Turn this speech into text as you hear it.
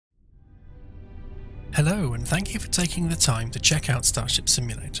Hello, and thank you for taking the time to check out Starship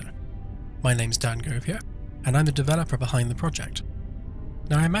Simulator. My name's Dan Govier, and I'm the developer behind the project.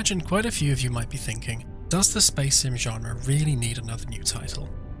 Now, I imagine quite a few of you might be thinking, does the space sim genre really need another new title?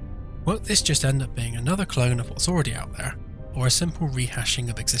 Won't this just end up being another clone of what's already out there, or a simple rehashing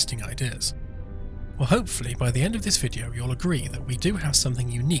of existing ideas? Well, hopefully by the end of this video you'll agree that we do have something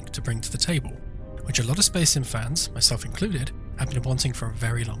unique to bring to the table, which a lot of space sim fans, myself included, have been wanting for a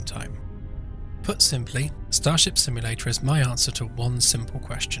very long time. Put simply, Starship Simulator is my answer to one simple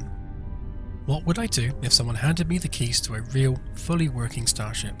question. What would I do if someone handed me the keys to a real, fully working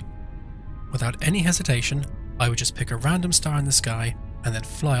starship? Without any hesitation, I would just pick a random star in the sky and then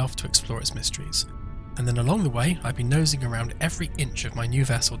fly off to explore its mysteries. And then along the way, I'd be nosing around every inch of my new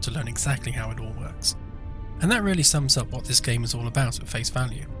vessel to learn exactly how it all works. And that really sums up what this game is all about at face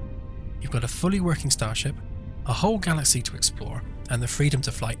value. You've got a fully working starship, a whole galaxy to explore, and the freedom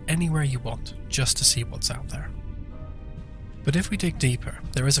to fly anywhere you want just to see what's out there. But if we dig deeper,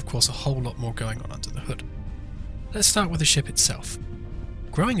 there is of course a whole lot more going on under the hood. Let's start with the ship itself.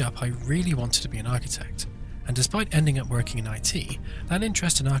 Growing up, I really wanted to be an architect, and despite ending up working in IT, that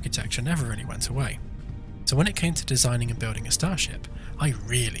interest in architecture never really went away. So when it came to designing and building a starship, I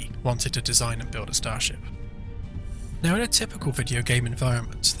really wanted to design and build a starship. Now, in a typical video game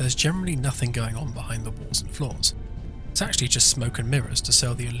environment, there's generally nothing going on behind the walls and floors. It's actually just smoke and mirrors to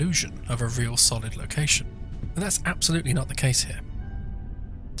sell the illusion of a real solid location, but that's absolutely not the case here.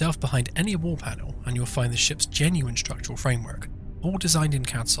 Delve behind any wall panel and you'll find the ship's genuine structural framework, all designed in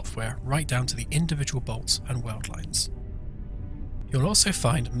CAD software right down to the individual bolts and weld lines. You'll also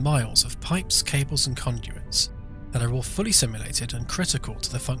find miles of pipes, cables and conduits that are all fully simulated and critical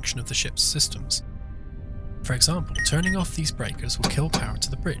to the function of the ship's systems. For example, turning off these breakers will kill power to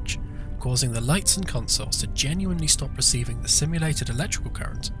the bridge, causing the lights and consoles to genuinely stop receiving the simulated electrical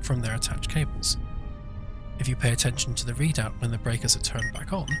current from their attached cables. If you pay attention to the readout when the breakers are turned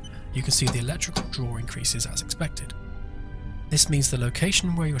back on, you can see the electrical draw increases as expected. This means the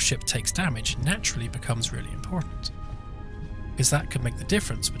location where your ship takes damage naturally becomes really important, because that could make the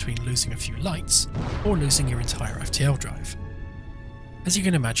difference between losing a few lights or losing your entire FTL drive. As you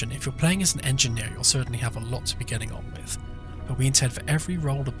can imagine, if you're playing as an engineer, you'll certainly have a lot to be getting on with, but we intend for every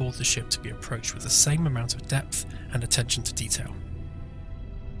role aboard the ship to be approached with the same amount of depth and attention to detail.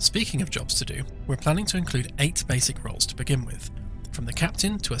 Speaking of jobs to do, we're planning to include 8 basic roles to begin with, from the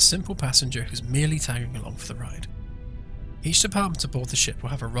captain to a simple passenger who's merely tagging along for the ride. Each department aboard the ship will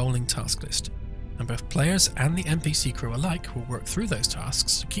have a rolling task list, and both players and the NPC crew alike will work through those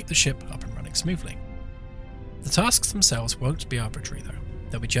tasks to keep the ship up and running smoothly. The tasks themselves won't be arbitrary though,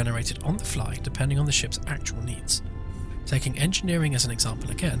 they'll be generated on the fly depending on the ship's actual needs. Taking engineering as an example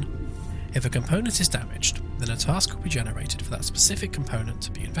again, if a component is damaged, then a task will be generated for that specific component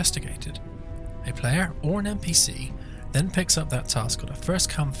to be investigated. A player or an NPC then picks up that task on a first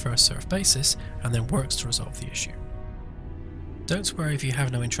come first served basis and then works to resolve the issue. Don't worry if you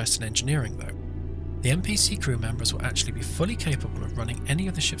have no interest in engineering though. The NPC crew members will actually be fully capable of running any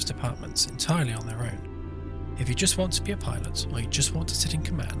of the ship's departments entirely on their own. If you just want to be a pilot, or you just want to sit in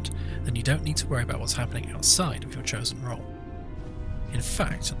command, then you don't need to worry about what's happening outside of your chosen role. In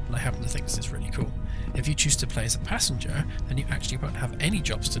fact, and I happen to think this is really cool, if you choose to play as a passenger, then you actually won't have any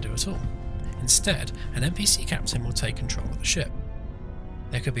jobs to do at all. Instead, an NPC captain will take control of the ship.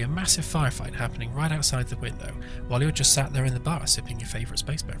 There could be a massive firefight happening right outside the window, while you're just sat there in the bar sipping your favourite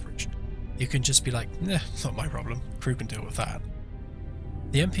space beverage. You can just be like, not my problem, crew can deal with that.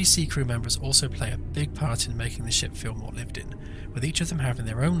 The NPC crew members also play a big part in making the ship feel more lived in, with each of them having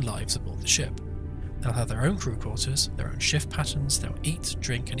their own lives aboard the ship. They'll have their own crew quarters, their own shift patterns, they'll eat,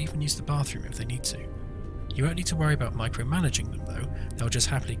 drink and even use the bathroom if they need to. You won't need to worry about micromanaging them though, they'll just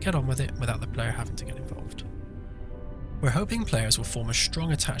happily get on with it without the player having to get involved. We're hoping players will form a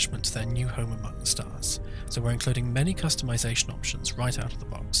strong attachment to their new home among the stars, so we're including many customization options right out of the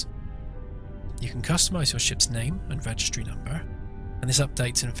box. You can customize your ship's name and registry number, and this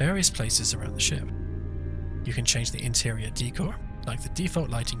updates in various places around the ship. You can change the interior decor, like the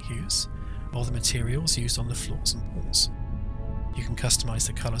default lighting hues, or the materials used on the floors and walls. You can customize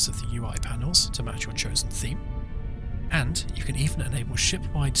the colours of the UI panels to match your chosen theme, and you can even enable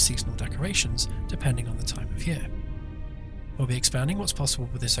ship-wide seasonal decorations depending on the time of year. We'll be expanding what's possible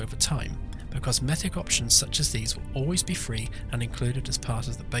with this over time, but cosmetic options such as these will always be free and included as part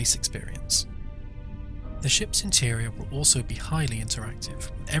of the base experience. The ship's interior will also be highly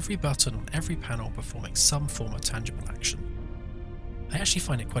interactive, with every button on every panel performing some form of tangible action. I actually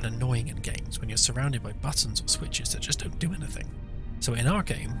find it quite annoying in games when you're surrounded by buttons or switches that just don't do anything. So in our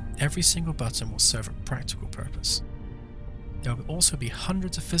game, every single button will serve a practical purpose. There will also be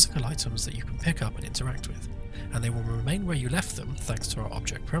hundreds of physical items that you can pick up and interact with, and they will remain where you left them thanks to our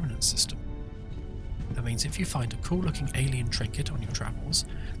object permanence system. That means if you find a cool looking alien trinket on your travels,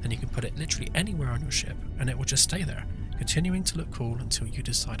 then you can put it literally anywhere on your ship and it will just stay there, continuing to look cool until you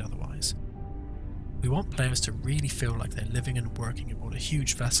decide otherwise. We want players to really feel like they're living and working aboard a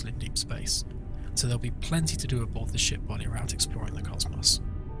huge vessel in deep space, so there'll be plenty to do aboard the ship while you're out exploring the cosmos.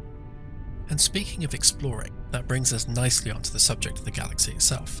 And speaking of exploring, that brings us nicely onto the subject of the galaxy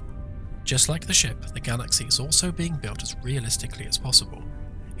itself. Just like the ship, the galaxy is also being built as realistically as possible,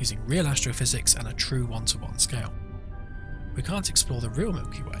 using real astrophysics and a true one-to-one scale. We can't explore the real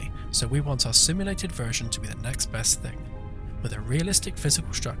Milky Way, so we want our simulated version to be the next best thing, with a realistic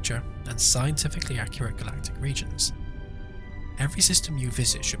physical structure and scientifically accurate galactic regions. Every system you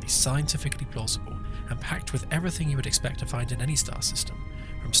visit should be scientifically plausible and packed with everything you would expect to find in any star system,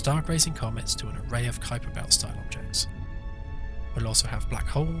 from star-grazing comets to an array of Kuiper Belt-style objects. We'll also have black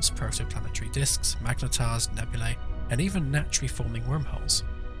holes, protoplanetary disks, magnetars, nebulae, and even naturally forming wormholes.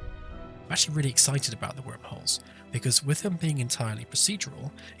 I'm actually really excited about the wormholes, because with them being entirely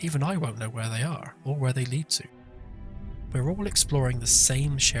procedural, even I won't know where they are, or where they lead to. We're all exploring the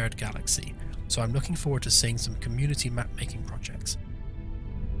same shared galaxy, so I'm looking forward to seeing some community map-making projects.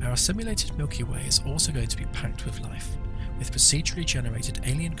 Our simulated Milky Way is also going to be packed with life, with procedurally generated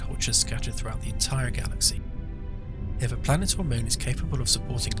alien cultures scattered throughout the entire galaxy. If a planet or moon is capable of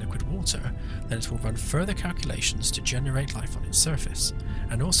supporting liquid water, then it will run further calculations to generate life on its surface,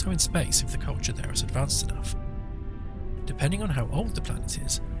 and also in space if the culture there is advanced enough. Depending on how old the planet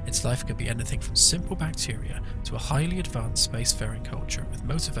is, its life could be anything from simple bacteria to a highly advanced spacefaring culture with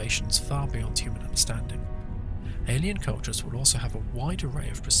motivations far beyond human understanding. Alien cultures will also have a wide array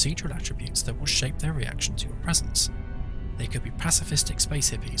of procedural attributes that will shape their reaction to your presence. They could be pacifistic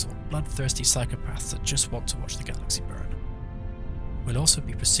space hippies or bloodthirsty psychopaths that just want to watch the galaxy burn. We'll also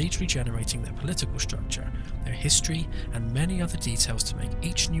be procedurally generating their political structure, their history, and many other details to make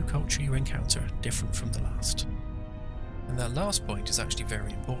each new culture you encounter different from the last. And that last point is actually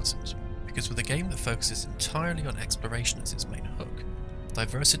very important, because with a game that focuses entirely on exploration as its main hook,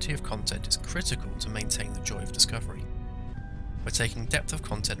 diversity of content is critical to maintain the joy of discovery. We're taking depth of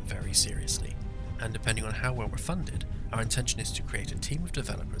content very seriously, and depending on how well we're funded, our intention is to create a team of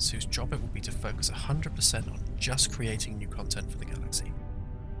developers whose job it will be to focus 100% on just creating new content for the galaxy.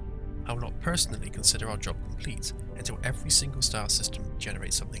 I will not personally consider our job complete until every single star system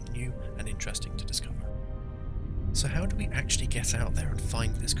generates something new and interesting to discover. So how do we actually get out there and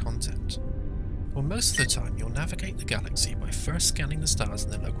find this content? Well, most of the time you'll navigate the galaxy by first scanning the stars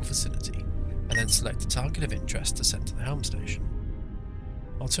in the local vicinity, and then select a target of interest to send to the helm station.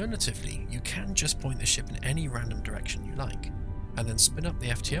 Alternatively, you can just point the ship in any random direction you like, and then spin up the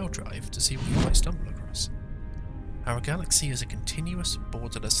FTL drive to see what you might stumble across. Our galaxy is a continuous,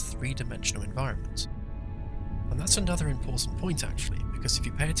 borderless, three-dimensional environment. And that's another important point actually, because if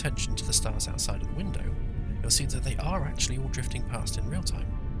you pay attention to the stars outside of the window, you'll see that they are actually all drifting past in real time.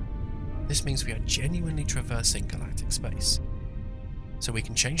 This means we are genuinely traversing galactic space. So we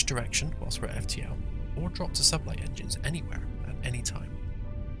can change direction whilst we're at FTL, or drop to sublight engines anywhere, at any time.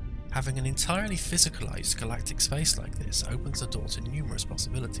 Having an entirely physicalized galactic space like this opens the door to numerous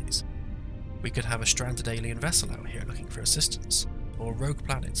possibilities. We could have a stranded alien vessel out here looking for assistance, or rogue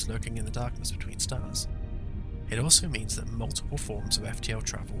planets lurking in the darkness between stars. It also means that multiple forms of FTL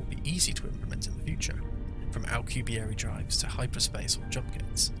travel will be easy to implement in the future, from Alcubierre drives to hyperspace or jump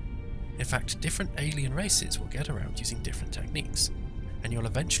gates. In fact, different alien races will get around using different techniques, and you'll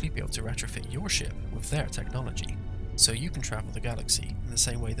eventually be able to retrofit your ship with their technology, so you can travel the galaxy in the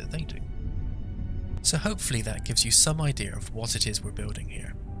same way that they do. So hopefully that gives you some idea of what it is we're building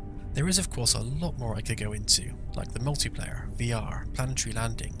here. There is of course a lot more I could go into, like the multiplayer, VR, planetary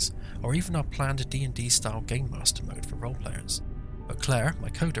landings, or even our planned D&D style Game Master mode for role players. But Claire, my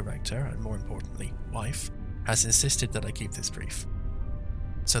co-director, and more importantly, wife, has insisted that I keep this brief.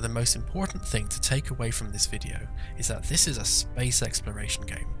 So the most important thing to take away from this video is that this is a space exploration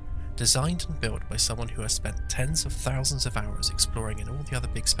game, designed and built by someone who has spent tens of thousands of hours exploring in all the other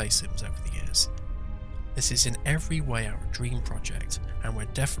big space sims over the years. This is in every way our dream project, and we're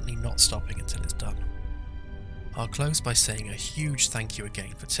definitely not stopping until it's done. I'll close by saying a huge thank you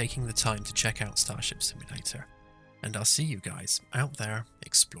again for taking the time to check out Starship Simulator, and I'll see you guys out there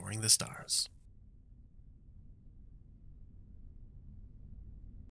exploring the stars.